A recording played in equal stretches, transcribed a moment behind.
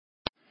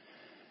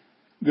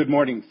Good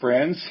morning,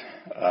 friends.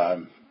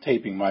 I'm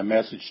taping my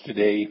message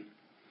today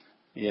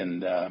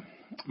in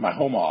my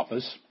home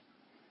office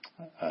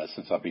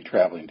since I'll be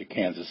traveling to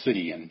Kansas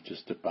City in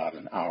just about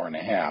an hour and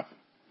a half.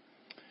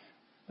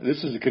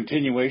 This is a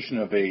continuation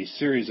of a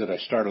series that I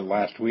started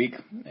last week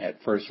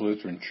at First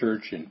Lutheran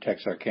Church in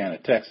Texarkana,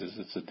 Texas.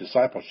 It's a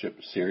discipleship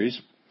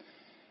series,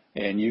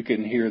 and you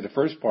can hear the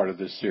first part of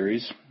this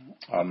series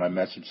on my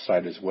message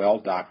site as well,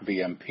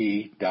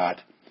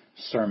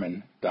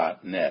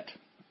 docvmp.sermon.net.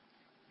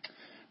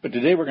 But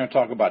today we're going to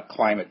talk about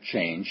climate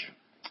change.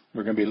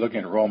 We're going to be looking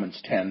at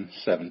Romans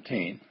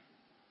 10:17.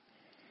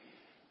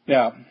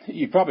 Now,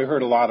 you've probably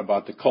heard a lot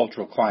about the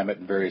cultural climate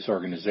in various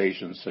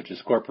organizations, such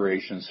as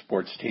corporations,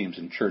 sports teams,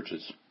 and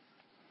churches.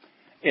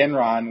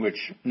 Enron,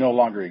 which no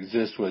longer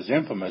exists, was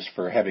infamous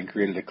for having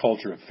created a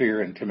culture of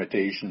fear,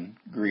 intimidation,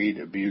 greed,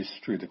 abuse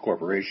through the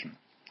corporation.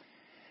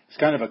 It's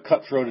kind of a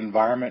cutthroat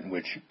environment in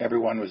which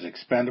everyone was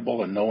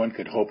expendable and no one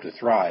could hope to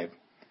thrive.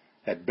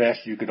 At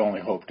best, you could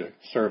only hope to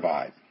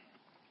survive.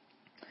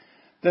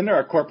 Then there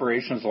are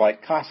corporations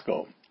like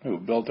Costco, who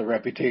built a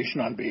reputation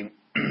on being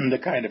the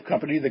kind of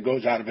company that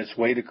goes out of its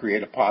way to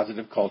create a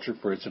positive culture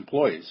for its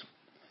employees.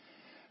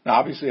 Now,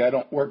 obviously, I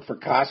don't work for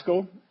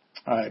Costco.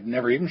 I've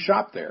never even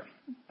shopped there,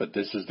 but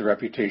this is the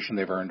reputation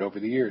they've earned over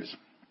the years.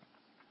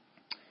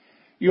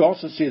 You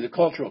also see the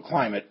cultural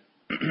climate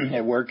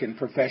at work in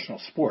professional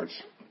sports.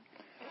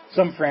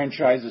 Some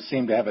franchises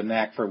seem to have a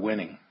knack for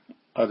winning.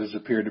 Others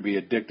appear to be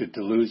addicted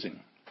to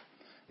losing.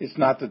 It's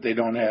not that they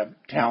don't have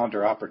talent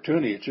or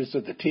opportunity. It's just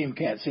that the team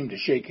can't seem to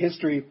shake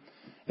history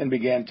and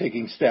began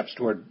taking steps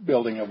toward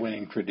building a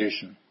winning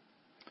tradition.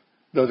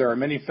 Though there are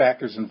many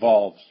factors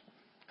involved,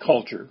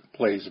 culture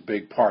plays a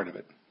big part of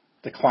it.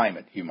 The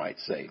climate, you might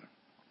say.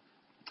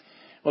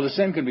 Well, the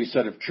same can be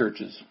said of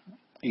churches.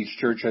 Each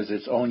church has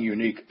its own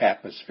unique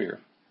atmosphere.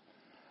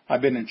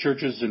 I've been in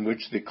churches in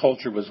which the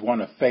culture was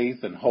one of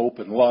faith and hope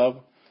and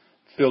love,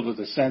 filled with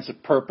a sense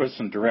of purpose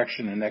and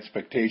direction and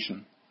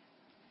expectation.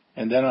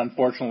 And then,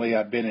 unfortunately,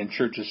 I've been in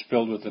churches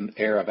filled with an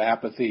air of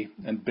apathy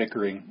and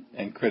bickering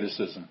and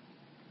criticism.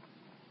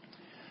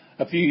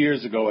 A few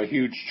years ago, a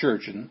huge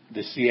church in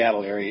the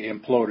Seattle area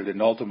imploded and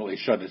ultimately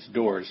shut its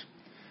doors,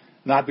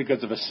 not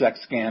because of a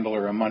sex scandal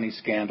or a money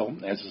scandal,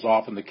 as is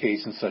often the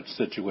case in such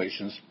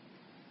situations,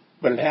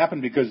 but it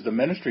happened because the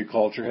ministry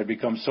culture had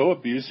become so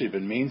abusive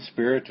and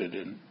mean-spirited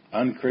and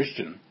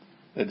unchristian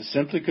that it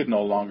simply could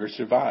no longer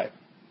survive.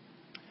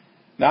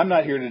 Now, I'm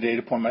not here today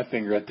to point my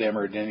finger at them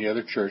or at any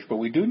other church, but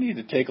we do need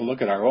to take a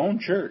look at our own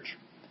church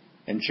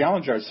and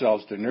challenge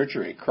ourselves to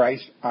nurture a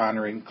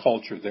Christ-honoring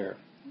culture there.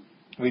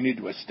 We need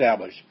to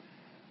establish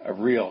a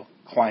real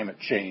climate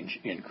change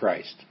in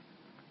Christ.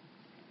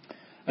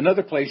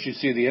 Another place you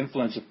see the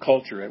influence of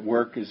culture at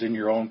work is in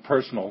your own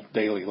personal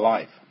daily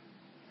life.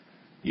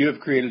 You have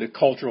created a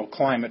cultural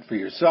climate for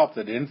yourself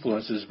that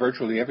influences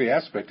virtually every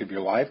aspect of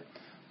your life,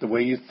 the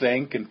way you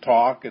think and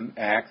talk and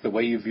act, the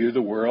way you view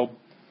the world,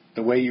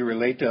 the way you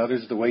relate to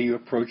others, the way you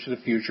approach the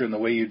future, and the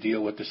way you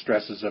deal with the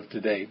stresses of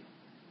today.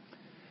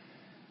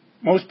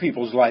 Most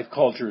people's life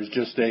culture is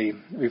just a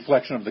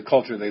reflection of the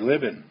culture they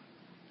live in.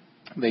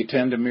 They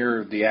tend to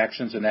mirror the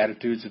actions and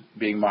attitudes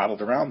being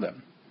modeled around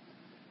them.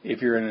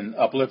 If you're in an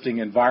uplifting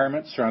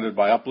environment surrounded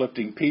by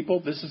uplifting people,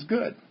 this is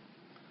good.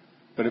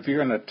 But if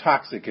you're in a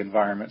toxic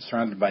environment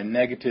surrounded by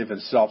negative and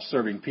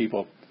self-serving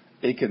people,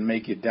 it can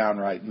make you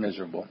downright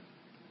miserable.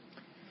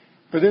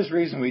 For this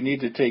reason, we need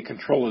to take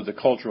control of the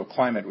cultural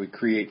climate we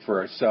create for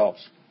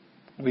ourselves.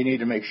 We need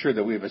to make sure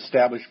that we've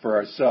established for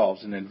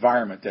ourselves an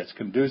environment that's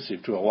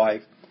conducive to a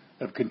life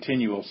of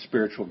continual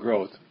spiritual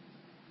growth.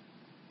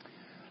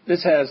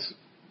 This has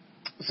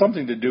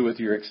something to do with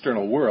your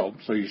external world,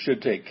 so you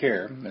should take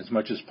care, as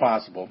much as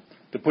possible,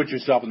 to put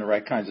yourself in the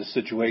right kinds of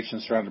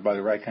situations surrounded by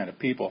the right kind of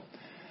people.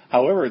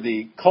 However,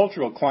 the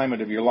cultural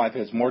climate of your life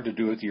has more to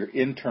do with your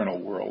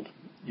internal world,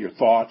 your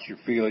thoughts, your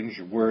feelings,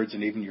 your words,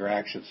 and even your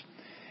actions.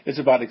 It's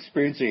about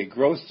experiencing a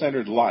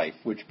growth-centered life,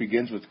 which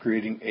begins with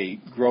creating a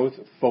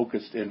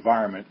growth-focused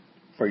environment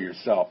for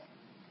yourself.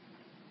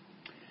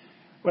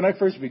 When I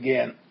first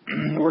began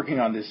working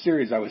on this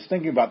series, I was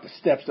thinking about the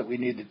steps that we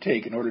need to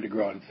take in order to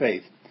grow in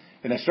faith.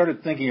 And I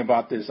started thinking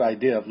about this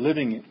idea of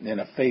living in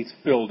a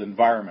faith-filled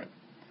environment,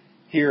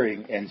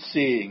 hearing and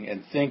seeing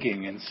and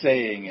thinking and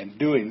saying and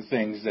doing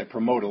things that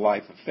promote a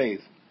life of faith.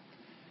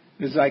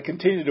 As I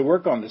continued to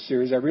work on this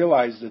series, I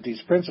realized that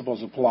these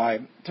principles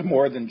apply to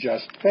more than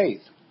just faith.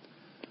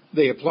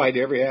 They apply to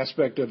every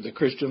aspect of the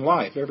Christian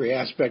life, every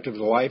aspect of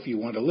the life you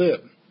want to live.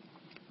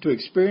 To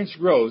experience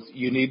growth,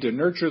 you need to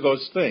nurture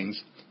those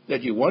things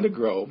that you want to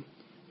grow,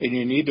 and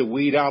you need to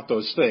weed out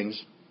those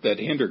things that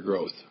hinder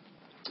growth.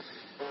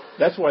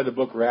 That's why the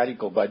book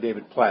Radical by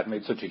David Platt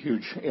made such a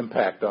huge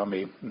impact on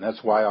me, and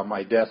that's why on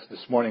my desk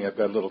this morning I've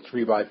got a little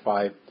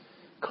 3x5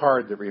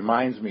 card that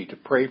reminds me to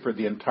pray for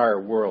the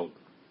entire world,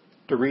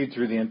 to read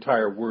through the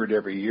entire Word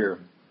every year,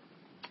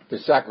 to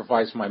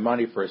sacrifice my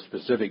money for a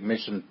specific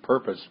mission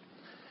purpose,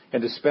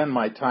 and to spend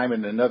my time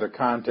in another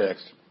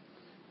context,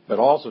 but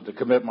also to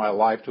commit my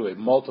life to a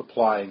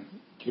multiplying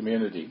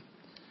community.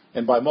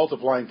 And by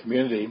multiplying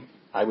community,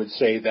 I would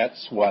say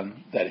that's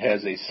one that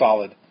has a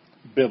solid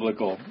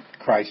biblical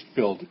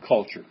Christ-filled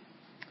culture.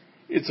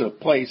 It's a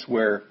place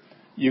where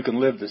you can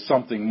live the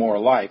something more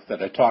life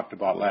that I talked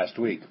about last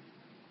week.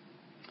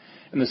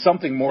 And the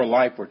something more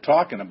life we're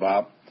talking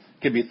about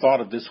can be thought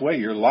of this way.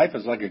 Your life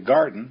is like a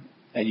garden,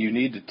 and you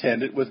need to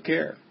tend it with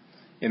care.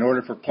 In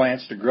order for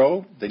plants to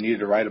grow, they need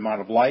the right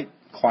amount of light,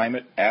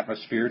 climate,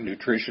 atmosphere,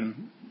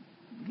 nutrition,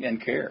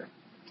 and care.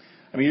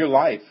 I mean, your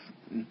life,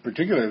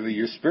 particularly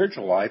your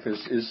spiritual life,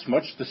 is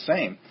much the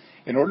same.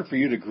 In order for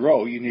you to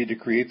grow, you need to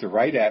create the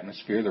right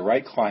atmosphere, the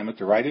right climate,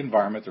 the right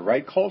environment, the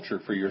right culture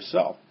for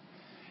yourself.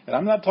 And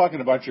I'm not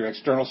talking about your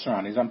external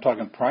surroundings. I'm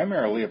talking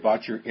primarily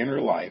about your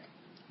inner life,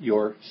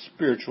 your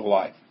spiritual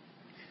life,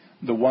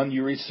 the one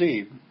you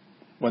received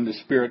when the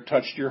Spirit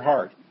touched your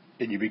heart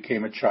and you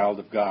became a child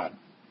of God.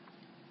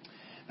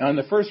 Now, in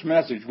the first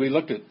message, we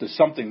looked at the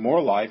something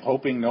more life,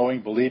 hoping,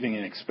 knowing, believing,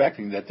 and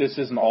expecting that this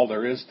isn't all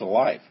there is to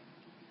life.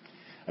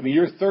 I mean,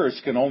 your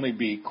thirst can only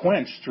be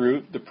quenched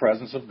through the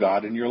presence of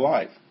God in your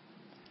life.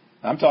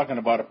 I'm talking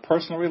about a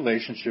personal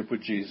relationship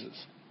with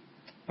Jesus.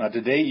 Now,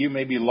 today you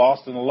may be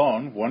lost and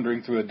alone,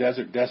 wandering through a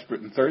desert,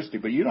 desperate and thirsty,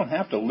 but you don't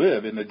have to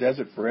live in the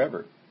desert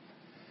forever.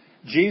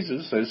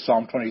 Jesus, as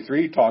Psalm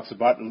 23 talks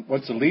about,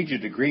 wants to lead you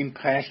to green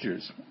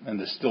pastures and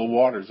the still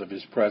waters of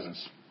his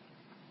presence.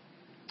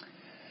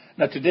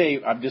 Now, today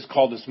I've just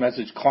called this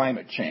message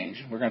Climate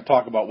Change. We're going to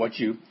talk about what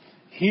you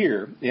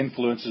hear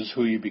influences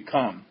who you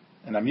become.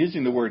 And I'm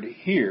using the word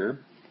hear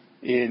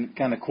in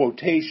kind of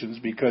quotations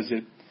because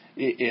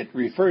it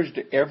refers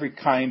to every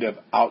kind of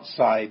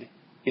outside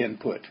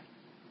input.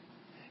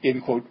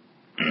 In quote,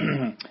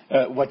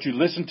 what you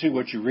listen to,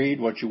 what you read,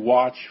 what you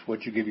watch,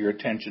 what you give your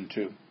attention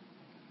to.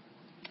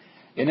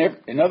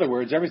 In other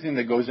words, everything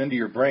that goes into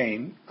your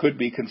brain could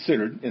be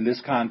considered, in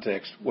this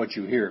context, what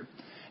you hear.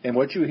 And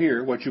what you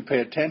hear, what you pay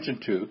attention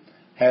to,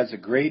 has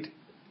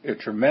a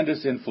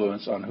tremendous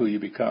influence on who you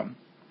become.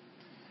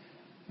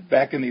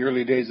 Back in the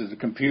early days of the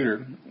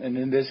computer, and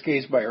in this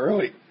case by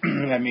early,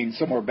 I mean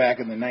somewhere back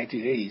in the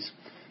 1980s,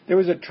 there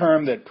was a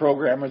term that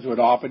programmers would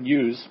often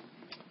use,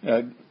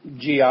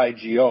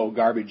 GIGO,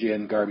 garbage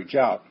in, garbage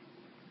out.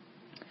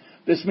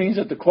 This means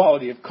that the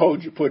quality of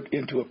code you put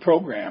into a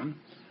program,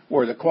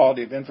 or the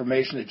quality of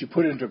information that you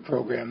put into a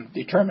program,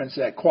 determines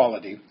that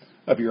quality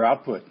of your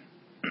output.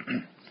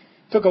 It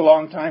took a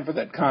long time for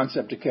that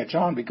concept to catch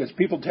on because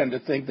people tend to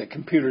think that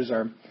computers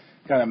are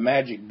kind of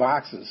magic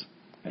boxes.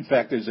 In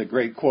fact, there's a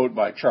great quote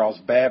by Charles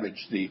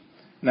Babbage, the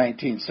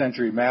 19th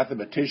century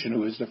mathematician who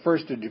was the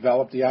first to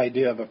develop the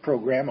idea of a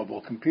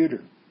programmable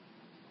computer.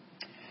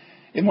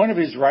 In one of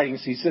his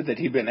writings, he said that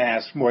he'd been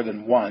asked more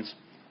than once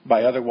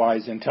by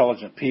otherwise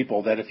intelligent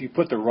people that if you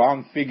put the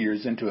wrong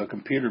figures into a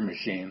computer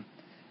machine,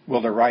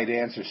 will the right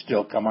answer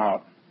still come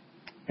out?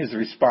 His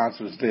response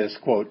was this,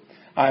 quote,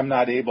 "I am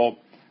not able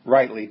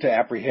rightly to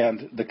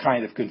apprehend the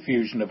kind of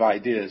confusion of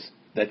ideas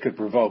that could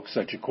provoke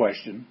such a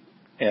question,"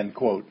 end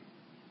quote.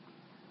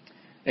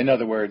 In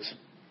other words,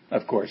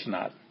 of course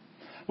not.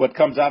 What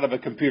comes out of a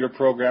computer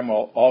program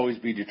will always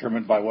be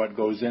determined by what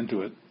goes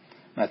into it.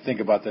 And I think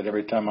about that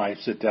every time I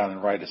sit down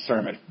and write a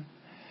sermon.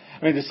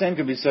 I mean, the same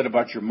can be said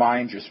about your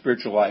mind, your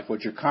spiritual life.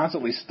 What you're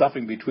constantly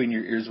stuffing between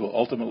your ears will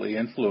ultimately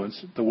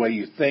influence the way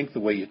you think, the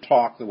way you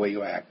talk, the way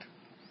you act.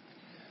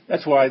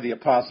 That's why the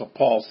Apostle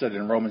Paul said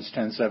in Romans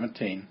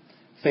 10:17,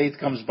 faith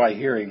comes by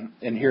hearing,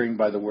 and hearing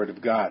by the Word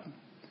of God.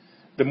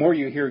 The more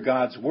you hear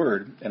God's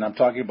Word, and I'm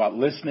talking about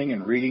listening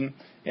and reading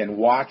and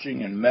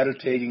watching and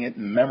meditating it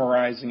and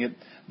memorizing it,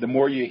 the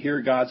more you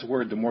hear God's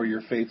Word, the more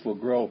your faith will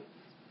grow.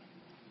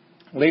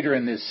 Later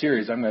in this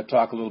series, I'm going to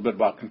talk a little bit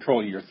about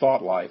controlling your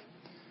thought life.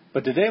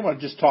 But today I want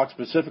to just talk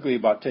specifically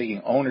about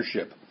taking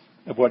ownership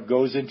of what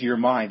goes into your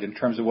mind in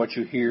terms of what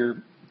you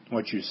hear,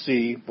 what you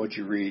see, what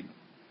you read.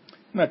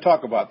 I'm going to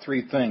talk about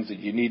 3 things that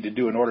you need to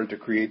do in order to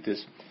create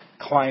this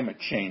climate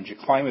change, a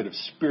climate of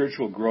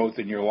spiritual growth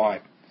in your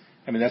life.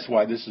 I mean, that's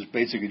why this is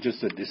basically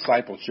just a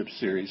discipleship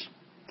series.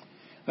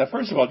 Now,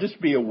 first of all, just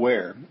be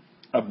aware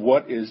of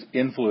what is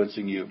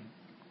influencing you.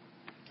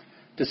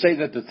 To say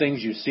that the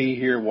things you see,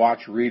 hear,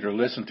 watch, read, or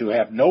listen to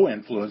have no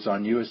influence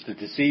on you is to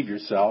deceive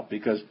yourself,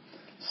 because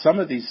some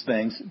of these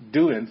things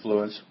do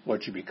influence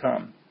what you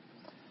become.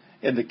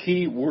 And the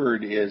key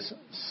word is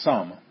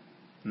some.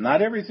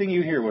 Not everything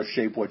you hear will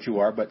shape what you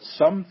are, but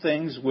some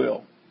things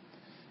will.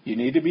 You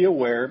need to be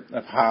aware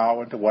of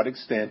how and to what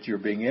extent you're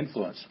being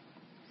influenced.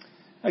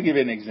 I'll give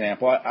you an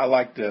example. I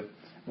like to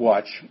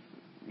watch,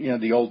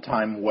 the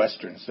old-time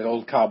westerns, the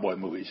old cowboy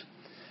movies.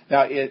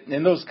 Now,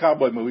 in those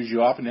cowboy movies,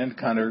 you often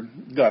encounter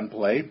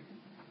gunplay.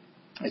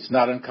 It's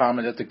not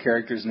uncommon that the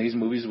characters in these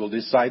movies will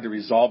decide to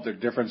resolve their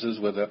differences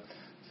with a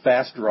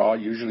fast draw,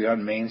 usually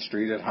on Main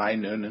Street at high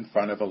noon in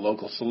front of a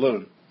local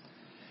saloon.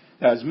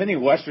 Now, as many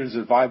westerns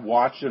as I've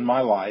watched in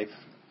my life,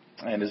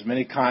 and as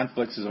many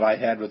conflicts as I've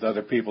had with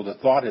other people, the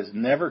thought has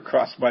never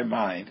crossed my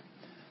mind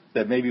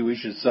that maybe we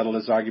should settle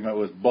this argument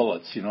with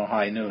bullets,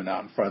 high noon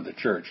out in front of the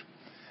church.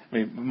 I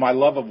mean, my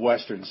love of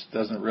westerns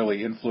doesn't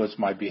really influence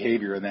my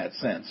behavior in that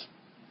sense.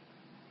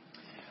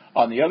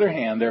 On the other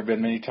hand, there have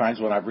been many times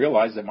when I've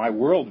realized that my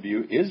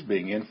worldview is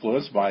being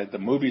influenced by the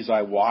movies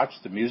I watch,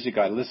 the music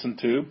I listen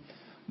to,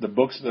 the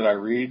books that I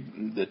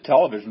read, the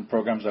television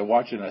programs I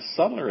watch in a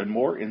subtler and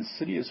more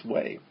insidious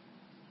way.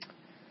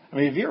 I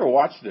mean, have you ever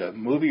watched a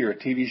movie or a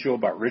TV show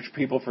about rich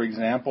people, for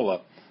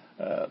example,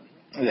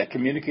 that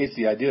communicates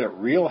the idea that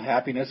real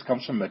happiness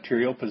comes from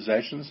material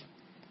possessions?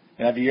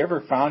 And have you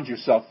ever found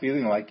yourself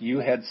feeling like you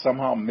had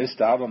somehow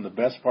missed out on the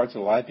best parts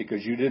of life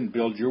because you didn't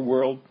build your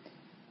world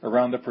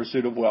around the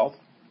pursuit of wealth?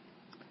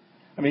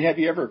 I mean, have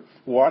you ever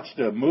watched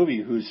a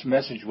movie whose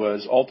message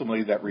was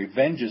ultimately that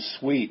revenge is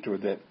sweet, or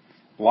that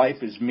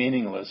life is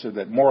meaningless, or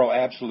that moral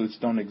absolutes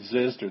don't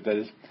exist, or that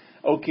it's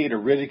okay to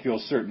ridicule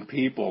certain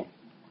people,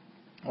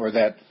 or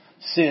that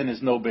sin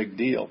is no big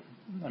deal?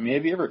 I mean,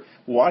 have you ever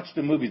watched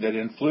a movie that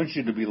influenced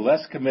you to be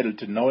less committed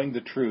to knowing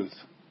the truth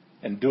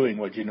and doing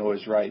what you know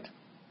is right?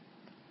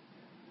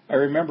 I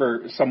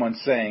remember someone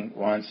saying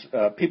once,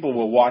 people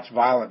will watch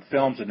violent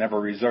films and never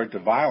resort to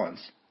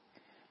violence,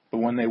 but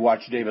when they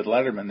watch David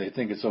Letterman, they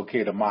think it's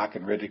okay to mock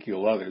and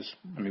ridicule others.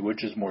 I mean,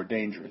 which is more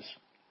dangerous?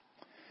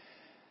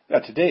 Now,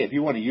 today, if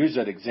you want to use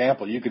that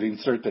example, you could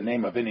insert the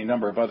name of any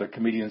number of other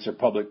comedians or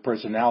public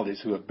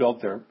personalities who have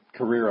built their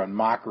career on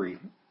mockery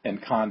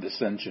and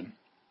condescension.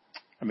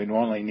 I mean,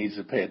 one only needs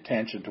to pay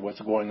attention to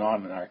what's going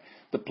on in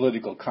the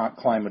political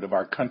climate of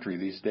our country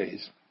these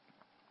days.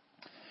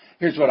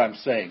 Here's what I'm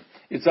saying.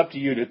 It's up to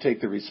you to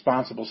take the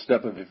responsible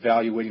step of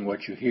evaluating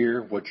what you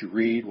hear, what you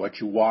read,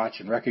 what you watch,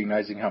 and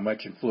recognizing how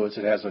much influence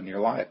it has on your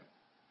life.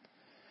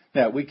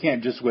 Now, we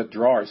can't just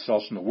withdraw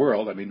ourselves from the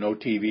world. I mean, no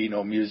TV,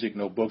 no music,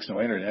 no books,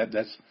 no internet.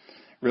 That's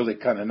really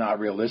kind of not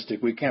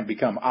realistic. We can't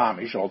become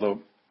Amish,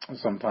 although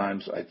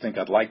sometimes I think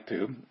I'd like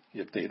to,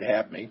 if they'd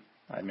have me.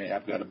 I mean,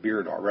 I've got a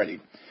beard already.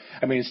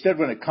 I mean, instead,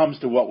 when it comes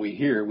to what we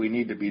hear, we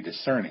need to be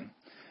discerning.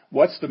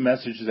 What's the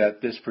message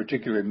that this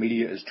particular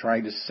media is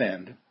trying to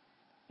send,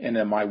 and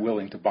am I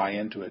willing to buy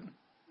into it?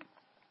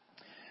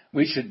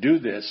 We should do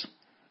this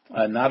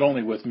not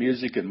only with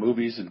music and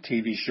movies and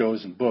TV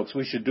shows and books.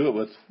 We should do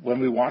it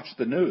when we watch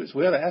the news.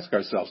 We ought to ask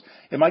ourselves,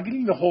 am I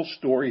getting the whole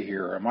story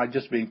here, or am I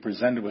just being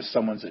presented with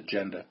someone's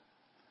agenda?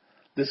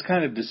 This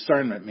kind of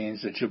discernment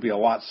means that you'll be a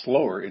lot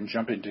slower in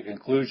jumping to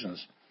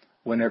conclusions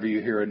whenever you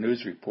hear a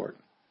news report.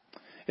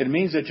 It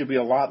means that you'll be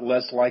a lot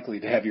less likely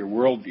to have your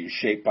worldview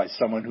shaped by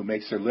someone who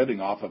makes their living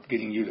off of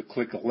getting you to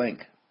click a link.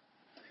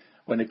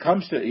 When it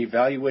comes to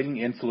evaluating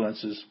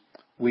influences,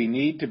 we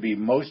need to be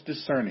most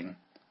discerning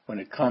when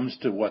it comes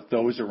to what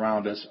those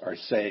around us are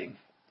saying.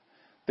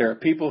 There are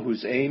people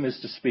whose aim is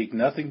to speak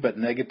nothing but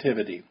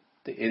negativity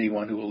to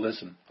anyone who will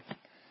listen.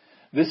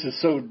 This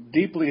is so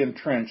deeply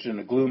entrenched in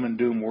a gloom and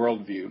doom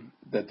worldview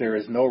that there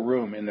is no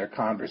room in their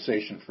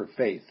conversation for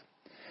faith.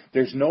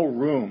 There's no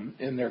room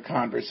in their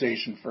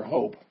conversation for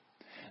hope.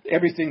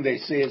 Everything they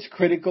say is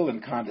critical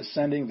and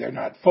condescending. They're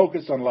not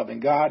focused on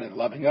loving God and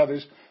loving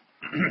others.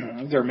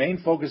 Their main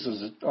focus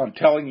is on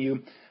telling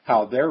you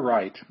how they're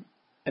right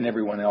and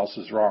everyone else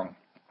is wrong.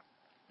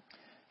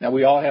 Now,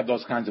 we all have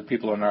those kinds of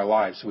people in our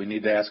lives, so we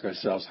need to ask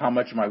ourselves, how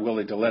much am I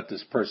willing to let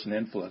this person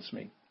influence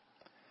me?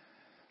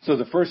 So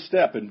the first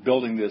step in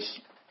building this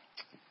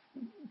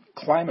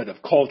climate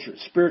of culture,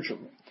 spiritual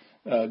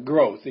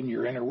growth in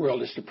your inner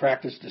world, is to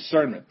practice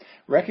discernment,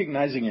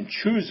 recognizing and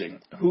choosing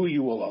who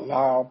you will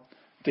allow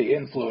to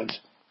influence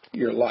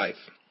your life.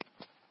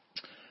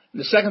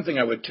 The second thing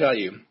I would tell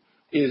you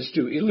is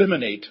to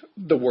eliminate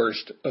the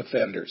worst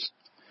offenders.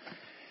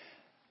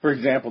 For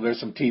example, there's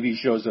some TV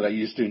shows that I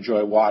used to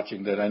enjoy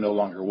watching that I no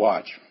longer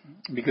watch,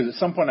 because at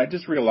some point I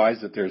just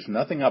realized that there's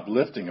nothing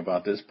uplifting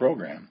about this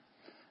program,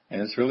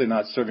 and it's really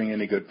not serving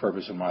any good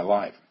purpose in my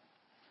life.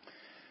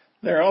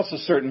 There are also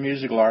certain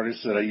musical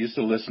artists that I used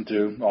to listen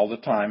to all the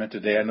time, and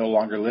today I no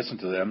longer listen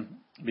to them,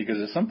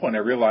 because at some point I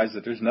realized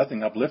that there's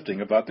nothing uplifting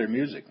about their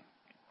music.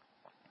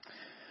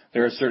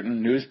 There are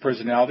certain news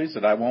personalities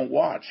that I won't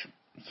watch,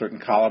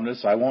 certain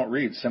columnists I won't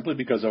read, simply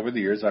because over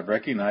the years I've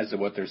recognized that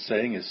what they're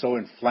saying is so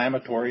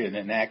inflammatory and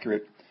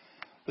inaccurate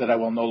that I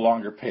will no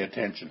longer pay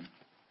attention.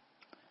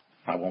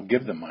 I won't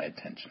give them my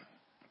attention.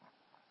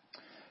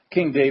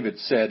 King David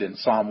said in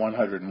Psalm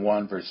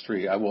 101, verse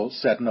 3, "I will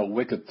set no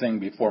wicked thing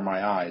before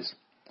my eyes."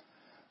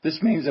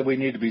 This means that we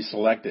need to be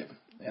selective,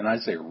 and I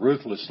say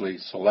ruthlessly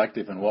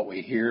selective in what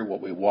we hear,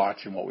 what we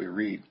watch, and what we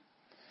read.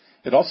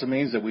 It also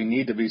means that we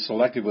need to be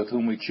selective with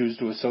whom we choose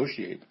to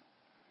associate.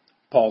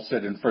 Paul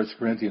said in 1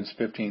 Corinthians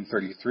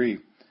 15:33,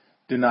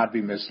 "Do not be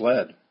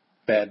misled.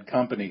 Bad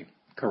company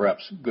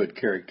corrupts good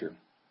character."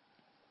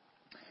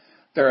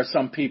 There are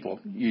some people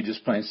you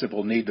just plain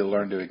simple need to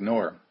learn to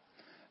ignore.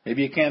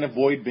 Maybe you can't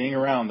avoid being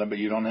around them, but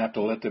you don't have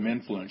to let them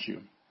influence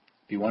you.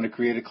 If you want to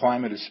create a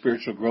climate of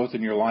spiritual growth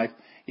in your life,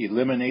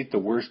 eliminate the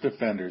worst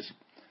offenders,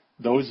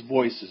 those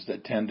voices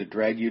that tend to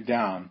drag you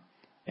down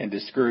and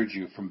discourage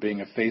you from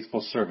being a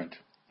faithful servant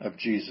of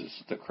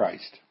Jesus the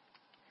Christ.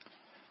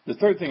 The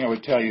third thing I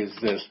would tell you is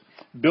this: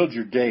 build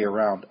your day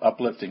around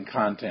uplifting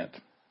content.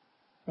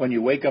 When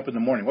you wake up in the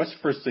morning, what's the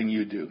first thing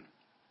you do?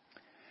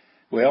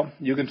 Well,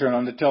 you can turn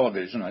on the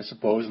television, I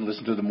suppose, and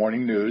listen to the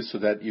morning news so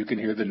that you can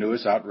hear the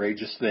newest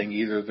outrageous thing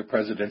either of the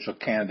presidential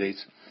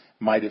candidates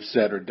might have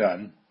said or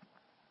done.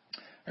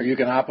 Or you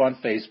can hop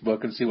on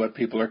Facebook and see what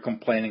people are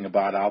complaining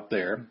about out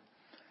there.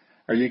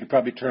 Or you could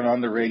probably turn on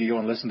the radio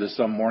and listen to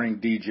some morning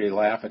DJ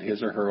laugh at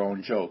his or her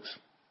own jokes.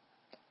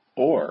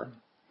 Or,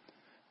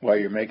 while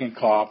you're making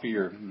coffee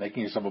or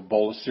making yourself a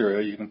bowl of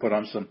cereal, you can put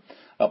on some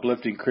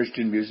uplifting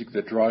Christian music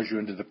that draws you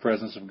into the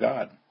presence of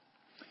God.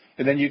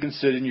 And then you can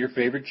sit in your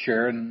favorite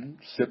chair and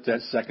sip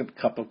that second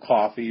cup of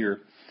coffee, or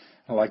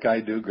like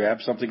I do,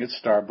 grab something at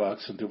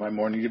Starbucks and do my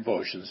morning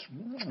devotions.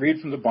 Read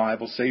from the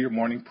Bible, say your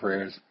morning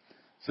prayers,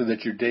 so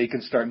that your day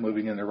can start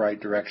moving in the right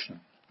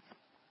direction.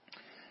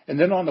 And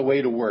then on the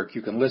way to work,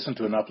 you can listen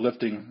to an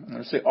uplifting,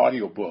 let's say,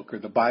 audiobook or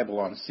the Bible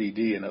on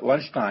CD. And at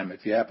lunchtime,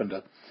 if you happen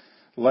to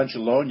lunch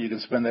alone, you can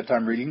spend that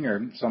time reading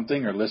or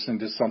something or listening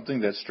to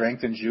something that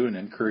strengthens you and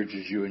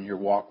encourages you in your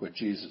walk with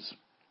Jesus.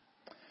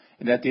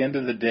 And at the end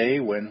of the day,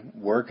 when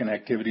work and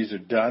activities are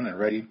done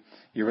and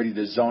you're ready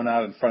to zone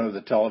out in front of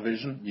the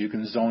television, you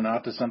can zone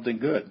out to something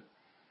good.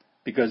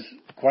 Because,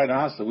 quite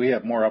honestly, we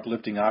have more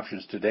uplifting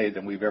options today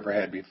than we've ever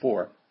had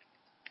before.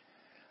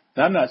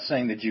 Now, I'm not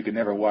saying that you can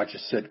never watch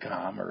a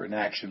sitcom or an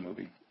action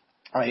movie.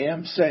 I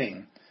am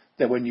saying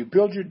that when you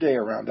build your day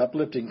around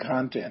uplifting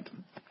content,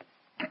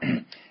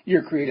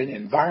 you're creating an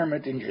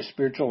environment in your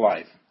spiritual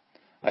life,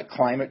 a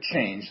climate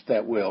change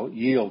that will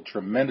yield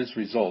tremendous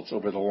results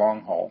over the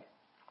long haul.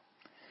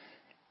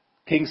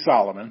 King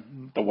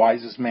Solomon, the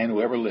wisest man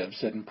who ever lived,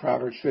 said in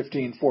Proverbs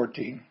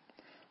 15:14,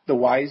 "The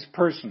wise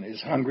person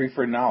is hungry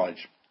for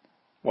knowledge,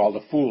 while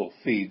the fool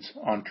feeds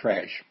on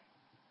trash."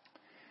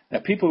 Now,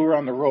 people who are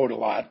on the road a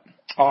lot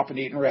often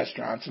eat in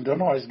restaurants and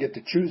don't always get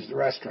to choose the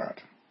restaurant.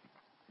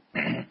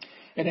 And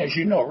as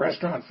you know,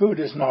 restaurant food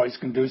isn't always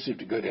conducive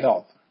to good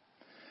health.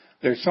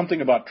 There's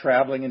something about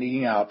traveling and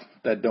eating out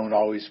that don't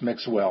always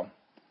mix well.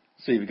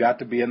 So you've got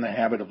to be in the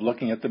habit of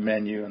looking at the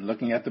menu and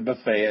looking at the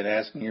buffet and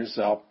asking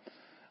yourself,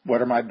 what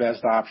are my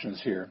best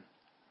options here?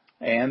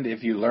 And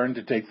if you learn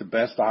to take the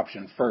best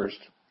option first,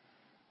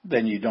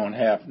 then you don't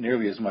have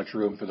nearly as much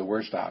room for the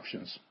worst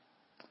options.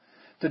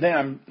 Today,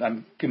 I'm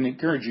going to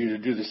encourage you to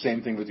do the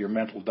same thing with your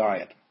mental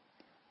diet.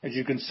 As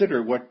you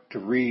consider what to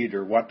read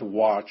or what to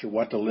watch or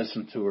what to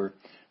listen to or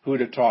who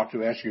to talk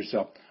to, ask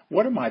yourself,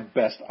 what are my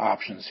best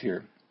options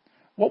here?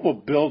 What will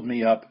build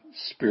me up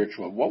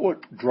spiritually? What will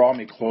draw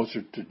me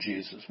closer to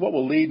Jesus? What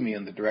will lead me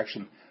in the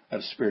direction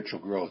of spiritual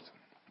growth?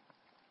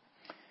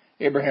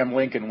 Abraham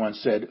Lincoln once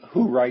said,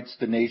 "Who writes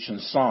the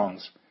nation's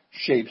songs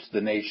shapes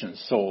the nation's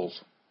souls."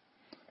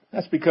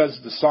 That's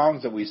because the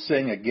songs that we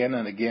sing again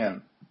and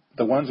again,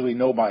 the ones we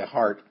know by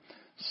heart,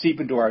 seep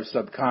into our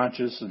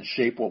subconscious and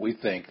shape what we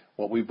think,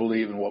 what we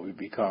believe, and what we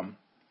become.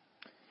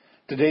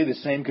 Today, the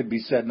same could be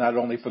said not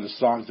only for the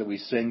songs that we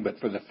sing, but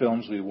for the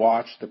films we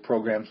watch, the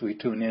programs we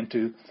tune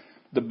into,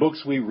 the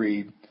books we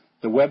read,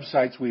 the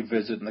websites we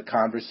visit, and the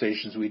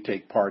conversations we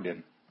take part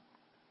in.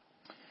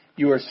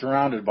 You are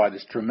surrounded by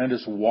this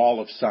tremendous wall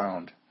of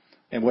sound,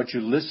 and what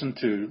you listen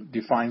to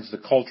defines the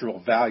cultural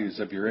values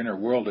of your inner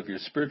world, of your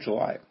spiritual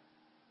life.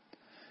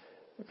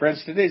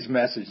 Friends, today's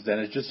message then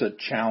is just a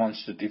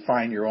challenge to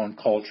define your own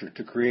culture,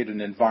 to create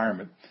an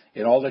environment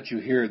in all that you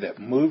hear that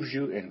moves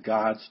you in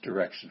God's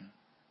direction.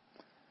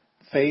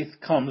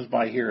 Faith comes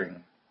by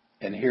hearing,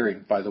 and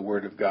hearing by the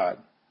Word of God.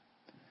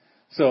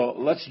 So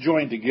let's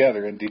join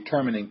together in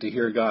determining to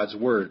hear God's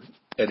Word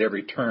at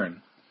every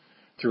turn.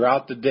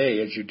 Throughout the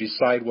day, as you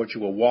decide what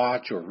you will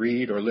watch or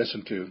read or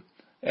listen to,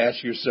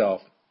 ask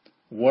yourself,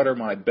 what are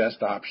my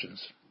best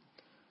options?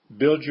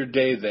 Build your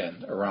day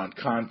then around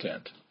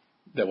content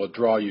that will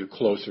draw you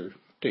closer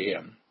to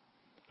Him.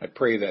 I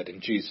pray that in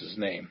Jesus'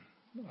 name.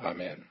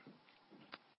 Amen.